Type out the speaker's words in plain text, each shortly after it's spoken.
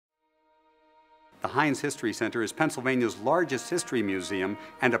The Heinz History Center is Pennsylvania's largest history museum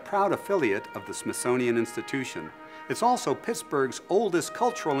and a proud affiliate of the Smithsonian Institution. It's also Pittsburgh's oldest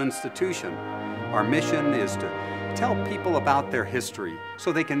cultural institution. Our mission is to tell people about their history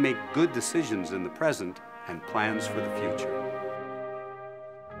so they can make good decisions in the present and plans for the future.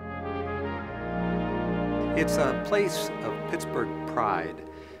 It's a place of Pittsburgh pride.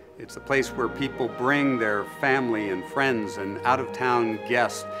 It's a place where people bring their family and friends and out-of-town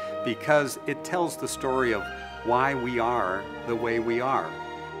guests because it tells the story of why we are the way we are.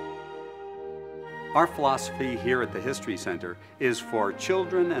 Our philosophy here at the History Center is for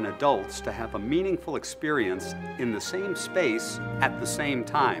children and adults to have a meaningful experience in the same space at the same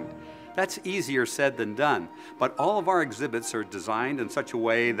time. That's easier said than done, but all of our exhibits are designed in such a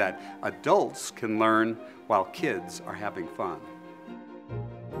way that adults can learn while kids are having fun.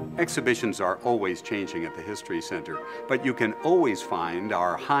 Exhibitions are always changing at the History Center, but you can always find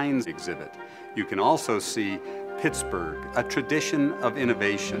our Heinz exhibit. You can also see Pittsburgh, a tradition of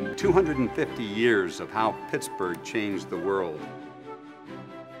innovation, 250 years of how Pittsburgh changed the world.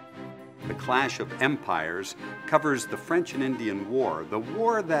 The Clash of Empires covers the French and Indian War, the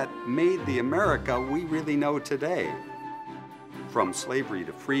war that made the America we really know today. From Slavery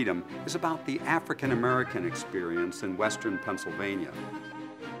to Freedom is about the African-American experience in Western Pennsylvania.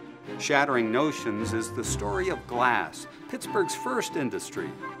 Shattering Notions is the story of glass, Pittsburgh's first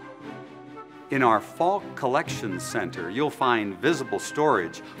industry. In our Falk Collections Center, you'll find visible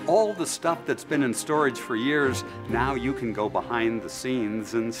storage. All the stuff that's been in storage for years, now you can go behind the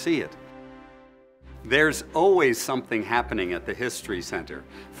scenes and see it. There's always something happening at the History Center.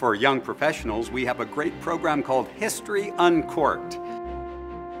 For young professionals, we have a great program called History Uncorked.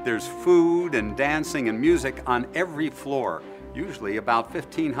 There's food and dancing and music on every floor. Usually about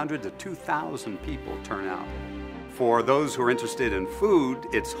 1,500 to 2,000 people turn out. For those who are interested in food,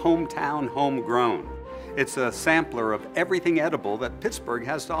 it's Hometown Homegrown. It's a sampler of everything edible that Pittsburgh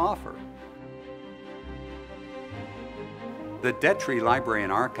has to offer. The Detry Library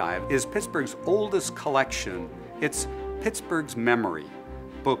and Archive is Pittsburgh's oldest collection. It's Pittsburgh's memory.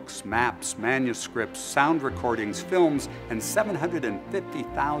 Books, maps, manuscripts, sound recordings, films, and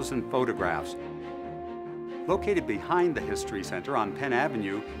 750,000 photographs. Located behind the History Center on Penn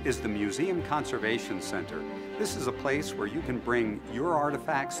Avenue is the Museum Conservation Center. This is a place where you can bring your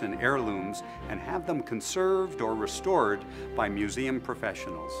artifacts and heirlooms and have them conserved or restored by museum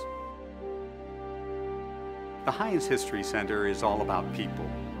professionals. The Heinz History Center is all about people.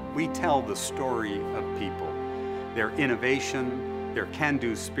 We tell the story of people, their innovation, their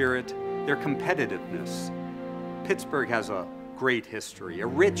can-do spirit, their competitiveness. Pittsburgh has a great history, a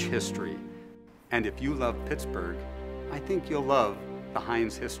rich history. And if you love Pittsburgh, I think you'll love the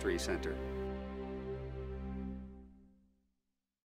Heinz History Center.